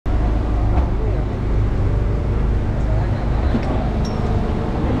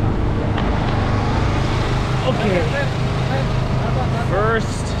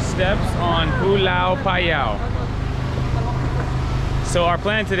on Pulau Payung. So our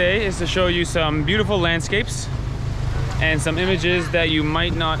plan today is to show you some beautiful landscapes and some images that you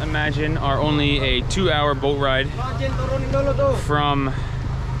might not imagine are only a 2-hour boat ride from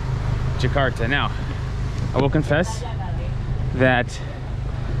Jakarta. Now, I will confess that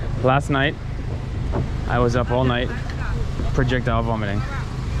last night I was up all night projectile vomiting.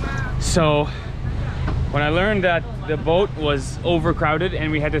 So when I learned that the boat was overcrowded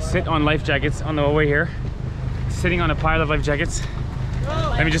and we had to sit on life jackets on the way here, sitting on a pile of life jackets,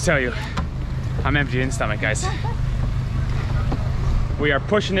 let me just tell you, I'm empty in the stomach, guys. We are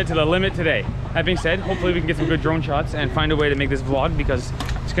pushing it to the limit today. That being said, hopefully we can get some good drone shots and find a way to make this vlog, because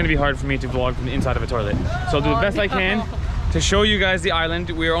it's going to be hard for me to vlog from the inside of a toilet. So I'll do the best I can to show you guys the island.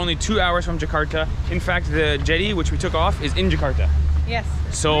 We are only 2 hours from Jakarta. In fact, the jetty which we took off is in Jakarta. Yes.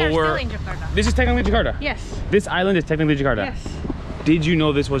 So we're still in Jakarta. This is technically Jakarta? Yes. This island is technically Jakarta? Yes. Did you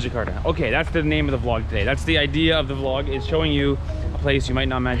know this was Jakarta? Okay, that's the name of the vlog today. That's the idea of the vlog, is showing you a place you might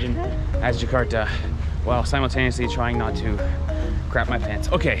not imagine as Jakarta, while simultaneously trying not to crap my pants.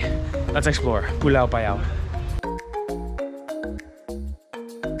 Okay, let's explore Pulau Payung.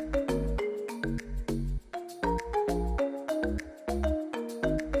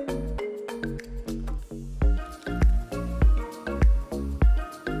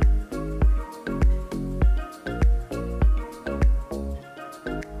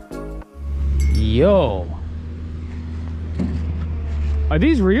 Yo, are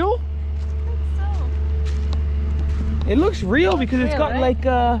these real? It looks real because it's got, right? Like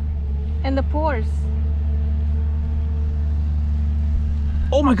and the pores.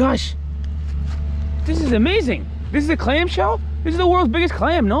 Oh my gosh, this is amazing. This is a clamshell. This is the world's biggest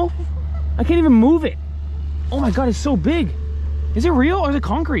clam. No, I can't even move it. Oh my god, it's so big. Is it real or is it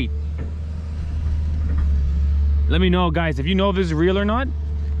concrete? Let me know, guys, if you know if this is real or not.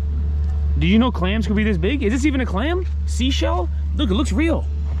 Do you know clams could be this big? Is this even a clam? Seashell? Look, it looks real.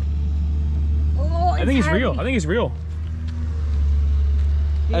 Oh, I think it's real. I think it's real.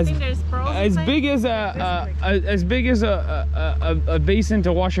 Do you think there's pearls as inside? big as a basin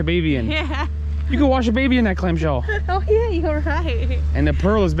to wash a baby in. Yeah. You could wash a baby in that clamshell. Oh yeah, you're right. And the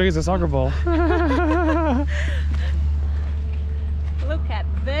pearl as big as a soccer ball. Look at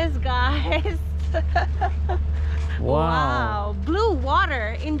this, guys. Wow. Blue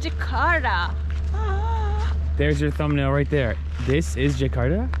water in Jakarta. There's your thumbnail right there. This is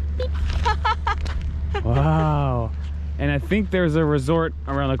Jakarta? Wow. And I think there's a resort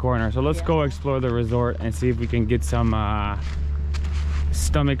around the corner. So let's go explore the resort and see if we can get some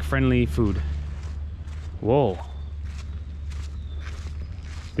stomach-friendly food. Whoa.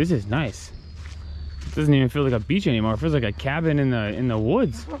 This is nice. It doesn't even feel like a beach anymore. It feels like a cabin in the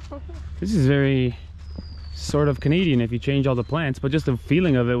woods. This is very sort of Canadian if you change all the plants, but just the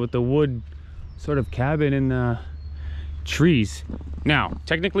feeling of it with the wood sort of cabin in the trees. Now,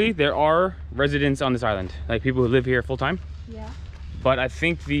 technically there are residents on this island, like people who live here full-time. Yeah. But I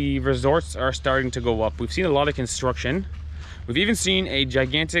think the resorts are starting to go up. We've seen a lot of construction. We've even seen a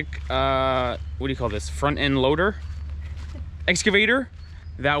gigantic, what do you call this? Front-end loader? Excavator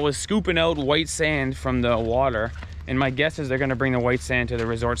that was scooping out white sand from the water. And my guess is they're going to bring the white sand to the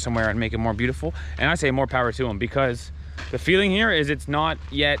resort somewhere and make it more beautiful. And I say more power to them, because the feeling here is it's not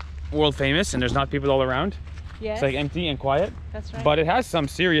yet world famous and there's not people all around. Yes. It's like empty and quiet. That's right. But it has some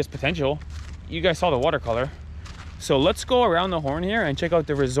serious potential. You guys saw the watercolor. So let's go around the horn here and check out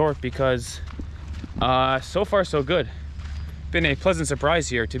the resort, because so far so good. Been a pleasant surprise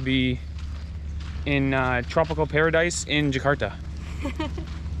here to be in tropical paradise in Jakarta.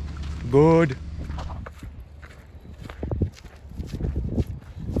 Good.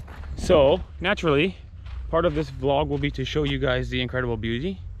 So naturally, part of this vlog will be to show you guys the incredible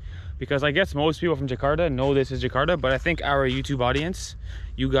beauty, because I guess most people from Jakarta know this is Jakarta, but I think our YouTube audience,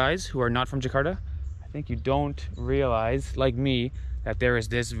 you guys who are not from Jakarta, I think you don't realize, like me, that there is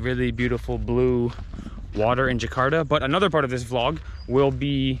this really beautiful blue water in Jakarta. But another part of this vlog will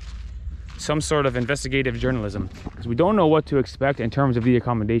be some sort of investigative journalism, because we don't know what to expect in terms of the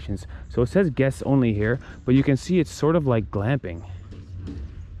accommodations. So it says guests only here, but you can see it's sort of like glamping.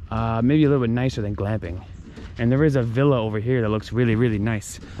 Maybe a little bit nicer than glamping. And there is a villa over here that looks really, really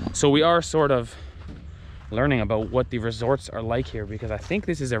nice. So we are sort of learning about what the resorts are like here, because I think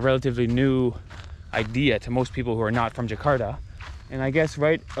this is a relatively new idea to most people who are not from Jakarta. And I guess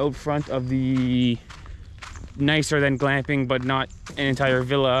right out front of the nicer than glamping but not an entire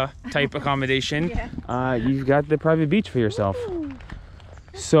villa type accommodation, yeah, you've got the private beach for yourself. Ooh.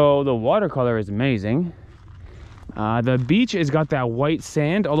 So the watercolor is amazing. The beach has got that white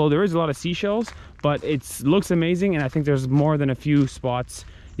sand, although there is a lot of seashells, but it looks amazing. And I think there's more than a few spots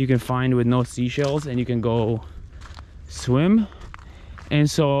you can find with no seashells, and you can go swim. And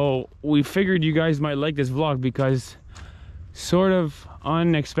so we figured you guys might like this vlog because sort of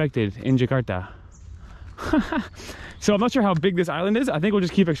unexpected in Jakarta. So I'm not sure how big this island is. I think we'll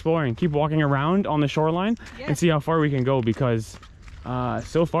just keep exploring, keep walking around on the shoreline, and see how far we can go, because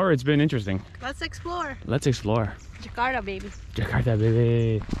so far it's been interesting. Let's explore. Let's explore. Jakarta, baby. Jakarta,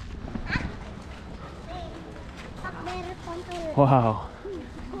 baby. Wow.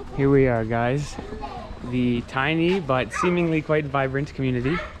 Here we are, guys. The tiny but seemingly quite vibrant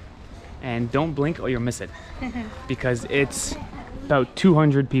community. And don't blink or you'll miss it. Because it's about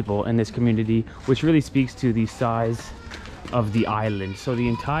 200 people in this community, which really speaks to the size of the island. So the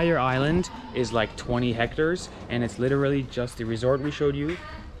entire island is like 20 hectares, and it's literally just the resort we showed you,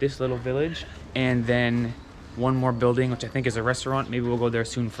 this little village, and then one more building, which I think is a restaurant. Maybe we'll go there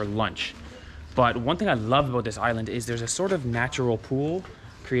soon for lunch. But one thing I love about this island is there's a sort of natural pool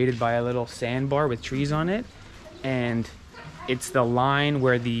created by a little sandbar with trees on it, and it's the line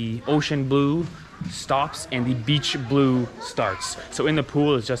where the ocean blue stops and the beach blue starts. So in the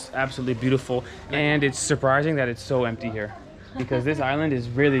pool is just absolutely beautiful, and it's surprising that it's so empty here, because this island is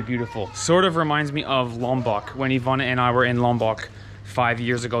really beautiful. Sort of reminds me of Lombok, when Ivana and I were in Lombok 5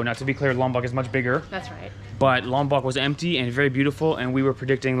 years ago. Now, to be clear, Lombok is much bigger. That's right. But Lombok was empty and very beautiful, and we were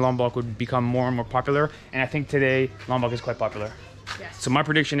predicting Lombok would become more and more popular, and I think today Lombok is quite popular. Yes. So my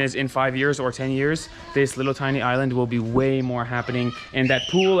prediction is in 5 years or 10 years, this little tiny island will be way more happening, and that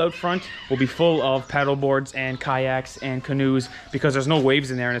pool out front will be full of paddle boards and kayaks and canoes, because there's no waves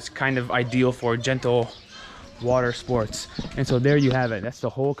in there, and it's kind of ideal for gentle water sports. And so there you have it. That's the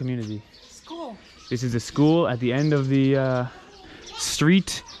whole community. School. This is the school at the end of the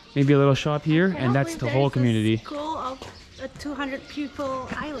street, maybe a little shop here, and that's the whole community. School of a 200 people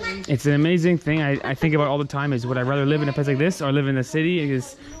island. It's an amazing thing I think about all the time, is would I rather live in a place like this or live in the city? It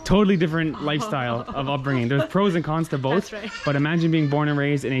is totally different lifestyle of upbringing. There's pros and cons to both. That's right. But imagine being born and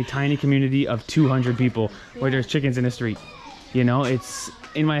raised in a tiny community of 200 people where there's chickens in the street. You know, it's,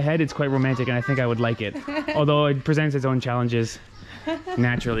 in my head, it's quite romantic, and I think I would like it. Although it presents its own challenges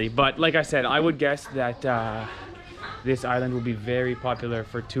naturally. But like I said, I would guess that this island will be very popular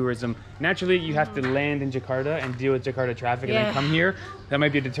for tourism. Naturally, you have to land in Jakarta and deal with Jakarta traffic and then come here. That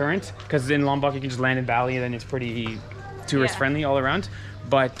might be a deterrent, because in Lombok you can just land in Bali and then it's pretty tourist friendly all around.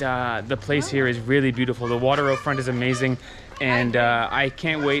 But the place here is really beautiful. The water out front is amazing, and I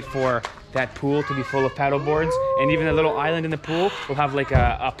can't wait for that pool to be full of paddle boards, and even a little island in the pool will have like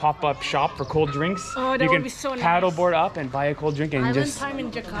a pop-up shop for cold drinks. Oh, that would be so nice. Paddle board up and buy a cold drink, and Island just time in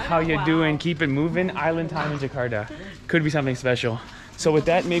Jakarta. how you doing, keep it moving. Island time in Jakarta could be something special. So with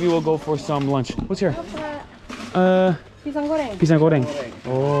that, maybe we'll go for some lunch. What's here? Pisang goreng. Pisang goreng.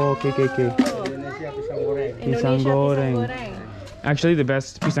 Oh, okay. Indonesia pisang goreng. Pisang goreng. Actually, the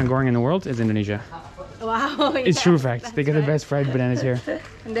best pisang goreng in the world is Indonesia. Wow. It's true fact. They get the best fried bananas here.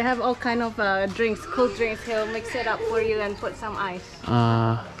 And they have all kind of drinks, cool drinks. He'll mix it up for you and put some ice.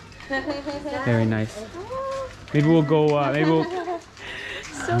 Very nice. Maybe we'll go,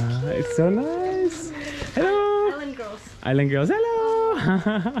 So cute. it's so nice. Hello. Island girls. Island girls, hello.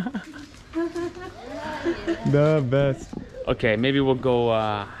 The best. Okay, maybe we'll go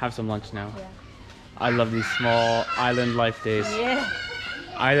have some lunch now. Yeah. I love these small island life days. Yeah.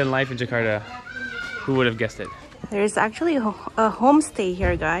 Island life in Jakarta. Who would have guessed it? There's actually a homestay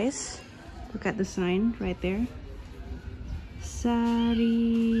here, guys. Look at the sign right there.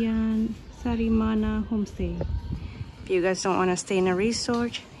 Sarimana Homestay. If you guys don't want to stay in a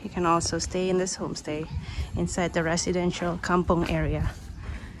resort, you can also stay in this homestay inside the residential kampong area.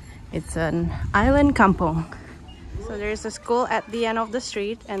 It's an island kampong. So there's a school at the end of the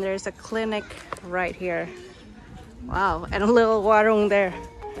street, and there's a clinic right here. Wow, and a little warung there.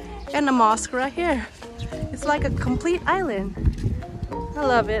 And a mosque right here. It's like a complete island. I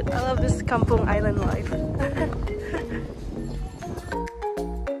love it. I love this kampong island life.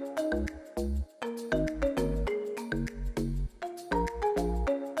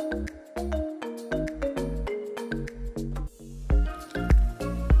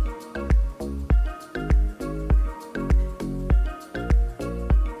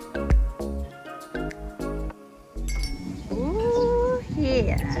 Ooh,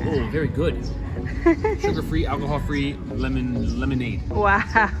 yeah. Oh, very good. Sugar-free, alcohol-free lemonade. Wow.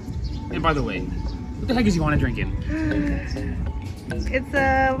 And by the way, what the heck is Ivana drinking? It's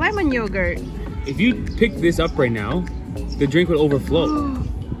a lemon yogurt. If you pick this up right now, the drink would overflow.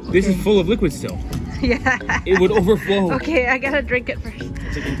 This is full of liquid still. Yeah. It would overflow. Okay, I gotta drink it first.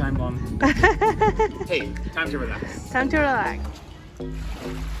 Ticking time bomb. Hey, time to relax. Time to relax.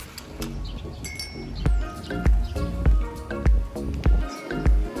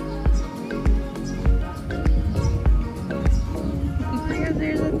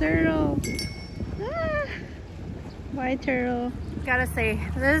 there's a turtle. Ah, bye turtle. Gotta say,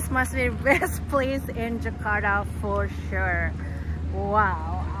 this must be the best place in Jakarta for sure.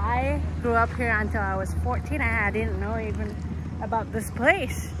 Wow, I grew up here until I was 14 and I didn't know even about this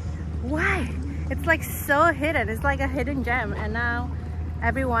place. Why? It's like so hidden. It's like a hidden gem, and now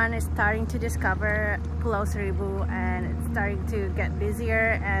everyone is starting to discover Pulau Seribu, and it's starting to get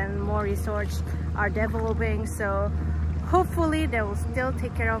busier and more resorts are developing. So hopefully they will still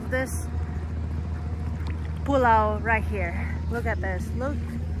take care of this pulau right here. Look at this. Look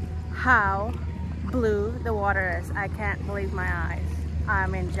how blue the water is. I can't believe my eyes.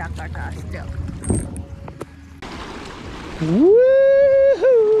 I'm in Jakarta still.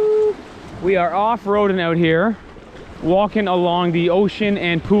 Woohoo! We are off-roading out here, walking along the ocean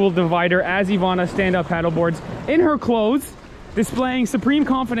and pool divider as Ivana stand-up paddleboards in her clothes, displaying supreme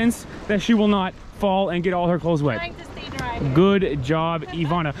confidence that she will not fall and get all her clothes wet. Trying to stay dry. Good job,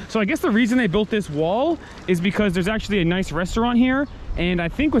 Ivana. So I guess the reason they built this wall is because there's actually a nice restaurant here, and I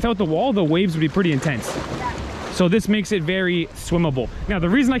think without the wall, the waves would be pretty intense. Yeah. So this makes it very swimmable. Now, the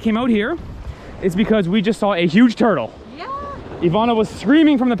reason I came out here is because we just saw a huge turtle. Yeah. Ivana was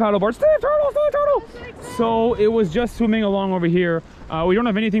screaming from the paddleboard, "Stay turtle, stay turtle!" So it was just swimming along over here. We don't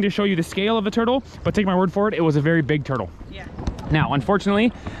have anything to show you the scale of the turtle, but take my word for it, it was a very big turtle. Yeah. Now,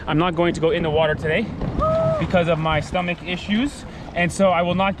 unfortunately, I'm not going to go in the water today because of my stomach issues, and so I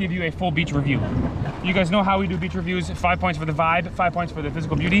will not give you a full beach review. You guys know how we do beach reviews: 5 points for the vibe, 5 points for the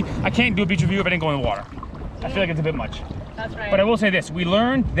physical beauty. I can't do a beach review if I didn't go in the water. I feel like it's a bit much. That's right. But I will say this: we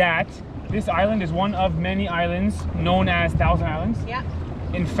learned that this island is one of many islands known as Thousand Islands. Yeah.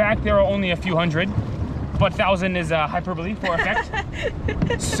 In fact, there are only a few hundred, but 1,000 is a hyperbole for effect.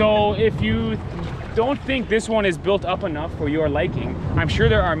 So if you don't think this one is built up enough for your liking, I'm sure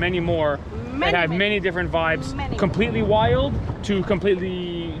there are many more that have many different vibes, completely wild to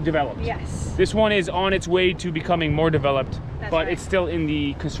completely developed. Yes. This one is on its way to becoming more developed, but right. it's still in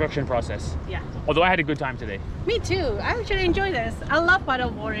the construction process. Yeah. Although I had a good time today. Me too. I actually enjoy this. I love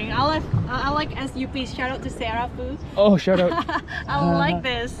paddleboarding. I like SUP. Shout out to Sarah Fu. Oh, shout out. I like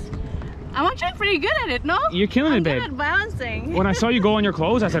this. I'm actually pretty good at it, no? You're killing it, babe. I'm good at balancing. When I saw you go on your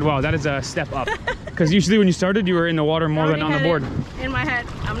clothes, I said, wow, that is a step up. Because usually when you started, you were in the water more than on the board. In my head,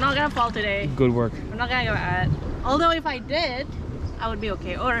 I'm not gonna fall today. Good work. I'm not gonna go at it. Although if I did, I would be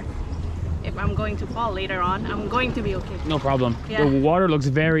okay. Or if I'm going to fall later on, I'm going to be okay. No problem. Yeah. The water looks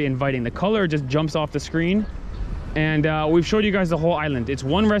very inviting. The color just jumps off the screen. And we've showed you guys the whole island. It's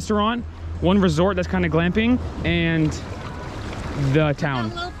one restaurant, one resort that's kind of glamping, and the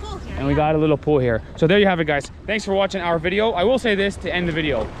town. And we got a little pool here. So there you have it, guys. Thanks for watching our video. I will say this to end the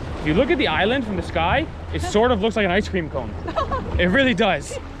video. If you look at the island from the sky, it sort of looks like an ice cream cone. It really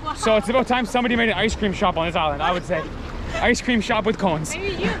does. Wow. So it's about time somebody made an ice cream shop on this island, I would say. Ice cream shop with cones.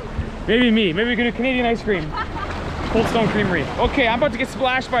 Maybe you. Maybe me. Maybe we could do Canadian ice cream. Cold Stone Creamery. Okay, I'm about to get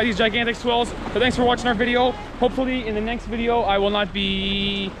splashed by these gigantic swells. So thanks for watching our video. Hopefully in the next video, I will not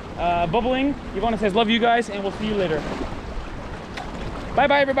be bubbling. Ivana says, love you guys, and we'll see you later.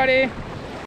 Bye-bye, everybody.